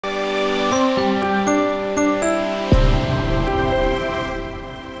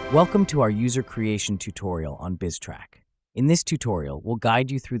Welcome to our user creation tutorial on BizTRAQ. In this tutorial, we'll guide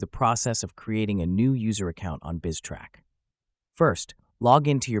you through the process of creating a new user account on BizTRAQ. First, log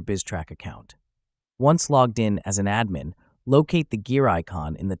into your BizTRAQ account. Once logged in as an admin, locate the gear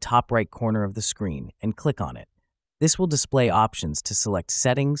icon in the top right corner of the screen and click on it. This will display options to select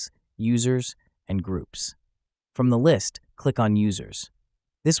settings, users, and groups. From the list, click on Users.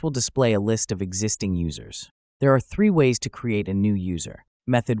 This will display a list of existing users. There are 3 ways to create a new user.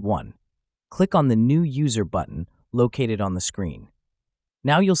 Method 1. Click on the New User button located on the screen.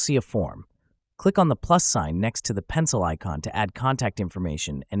 Now you'll see a form. Click on the plus sign next to the pencil icon to add contact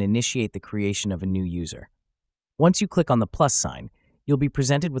information and initiate the creation of a new user. Once you click on the plus sign, you'll be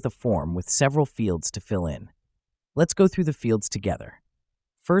presented with a form with several fields to fill in. Let's go through the fields together.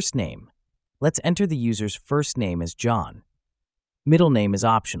 First name. Let's enter the user's first name as John. Middle name is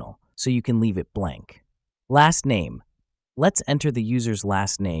optional, so you can leave it blank. Last name. Let's enter the user's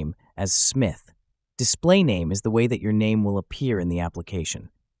last name as Smith. Display name is the way that your name will appear in the application.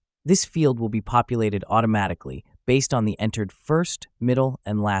 This field will be populated automatically based on the entered first, middle,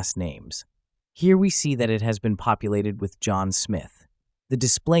 and last names. Here we see that it has been populated with John Smith. The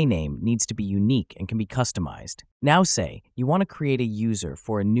display name needs to be unique and can be customized. Now say you want to create a user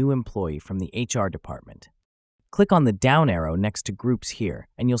for a new employee from the HR department. Click on the down arrow next to Groups here,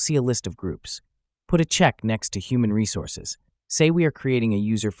 and you'll see a list of groups. Put a check next to Human Resources. Say we are creating a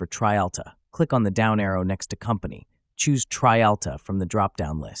user for Trialta. Click on the down arrow next to Company. Choose Trialta from the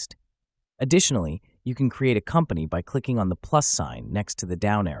drop-down list. Additionally, you can create a company by clicking on the plus sign next to the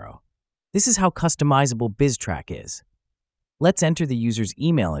down arrow. This is how customizable BizTRAQ is. Let's enter the user's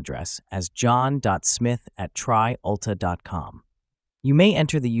email address as john.smith@trialta.com. You may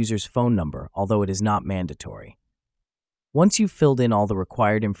enter the user's phone number, although it is not mandatory. Once you've filled in all the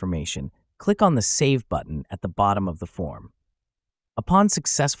required information, click on the Save button at the bottom of the form. Upon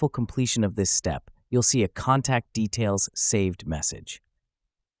successful completion of this step, you'll see a Contact Details Saved message.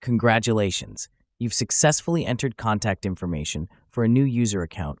 Congratulations! You've successfully entered contact information for a new user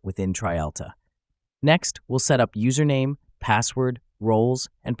account within Trialta. Next, we'll set up username, password, roles,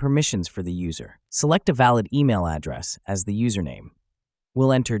 and permissions for the user. Select a valid email address as the username.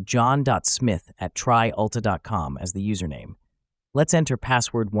 We'll enter john.smith@trialta.com as the username. Let's enter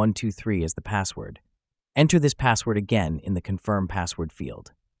password 123 as the password. Enter this password again in the Confirm Password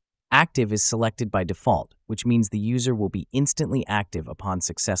field. Active is selected by default, which means the user will be instantly active upon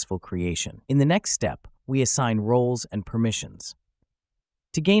successful creation. In the next step, we assign roles and permissions.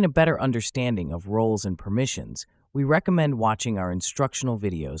 To gain a better understanding of roles and permissions, we recommend watching our instructional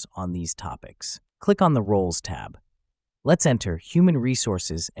videos on these topics. Click on the Roles tab. Let's enter Human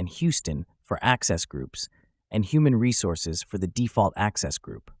Resources and Houston for access groups, and Human Resources for the default access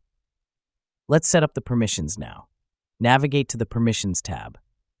group. Let's set up the permissions now. Navigate to the Permissions tab.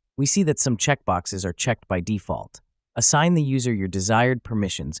 We see that some checkboxes are checked by default. Assign the user your desired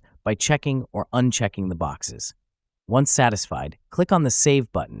permissions by checking or unchecking the boxes. Once satisfied, click on the Save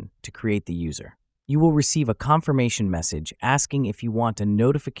button to create the user. You will receive a confirmation message asking if you want a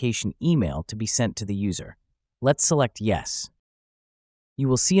notification email to be sent to the user. Let's select Yes. You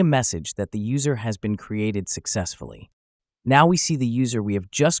will see a message that the user has been created successfully. Now we see the user we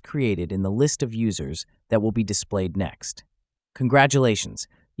have just created in the list of users that will be displayed next. Congratulations!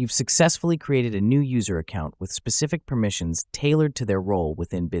 You've successfully created a new user account with specific permissions tailored to their role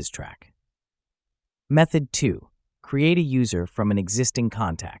within BizTRAQ. Method 2. Create a user from an existing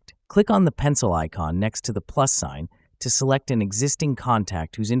contact. Click on the pencil icon next to the plus sign to select an existing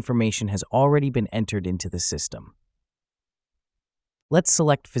contact whose information has already been entered into the system. Let's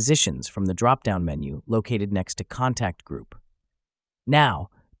select Physicians from the drop-down menu located next to Contact Group. Now,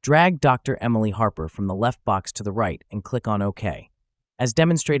 drag Dr. Emily Harper from the left box to the right and click on OK. As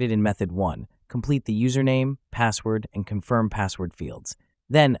demonstrated in Method 1, complete the username, password, and confirm password fields.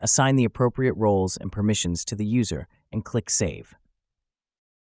 Then, assign the appropriate roles and permissions to the user and click Save.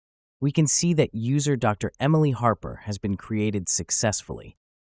 We can see that user Dr. Emily Harper has been created successfully.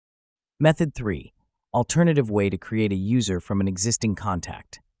 Method 3. Alternative way to create a user from an existing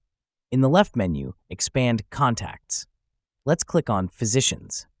contact. In the left menu, expand Contacts. Let's click on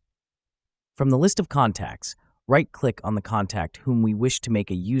Physicians. From the list of contacts, right-click on the contact whom we wish to make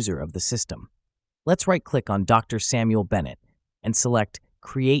a user of the system. Let's right-click on Dr. Samuel Bennett and select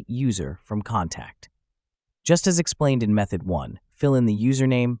Create User from Contact. Just as explained in Method 1, fill in the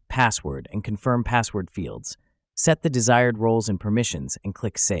username, password, and confirm password fields. Set the desired roles and permissions and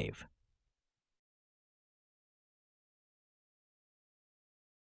click Save.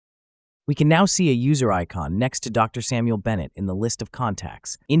 We can now see a user icon next to Dr. Samuel Bennett in the list of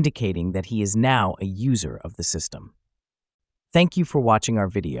contacts, indicating that he is now a user of the system. Thank you for watching our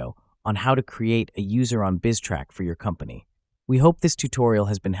video on how to create a user on BizTRAQ for your company. We hope this tutorial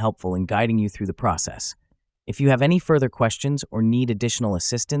has been helpful in guiding you through the process. If you have any further questions or need additional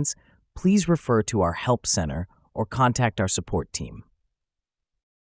assistance, please refer to our Help Center or contact our support team.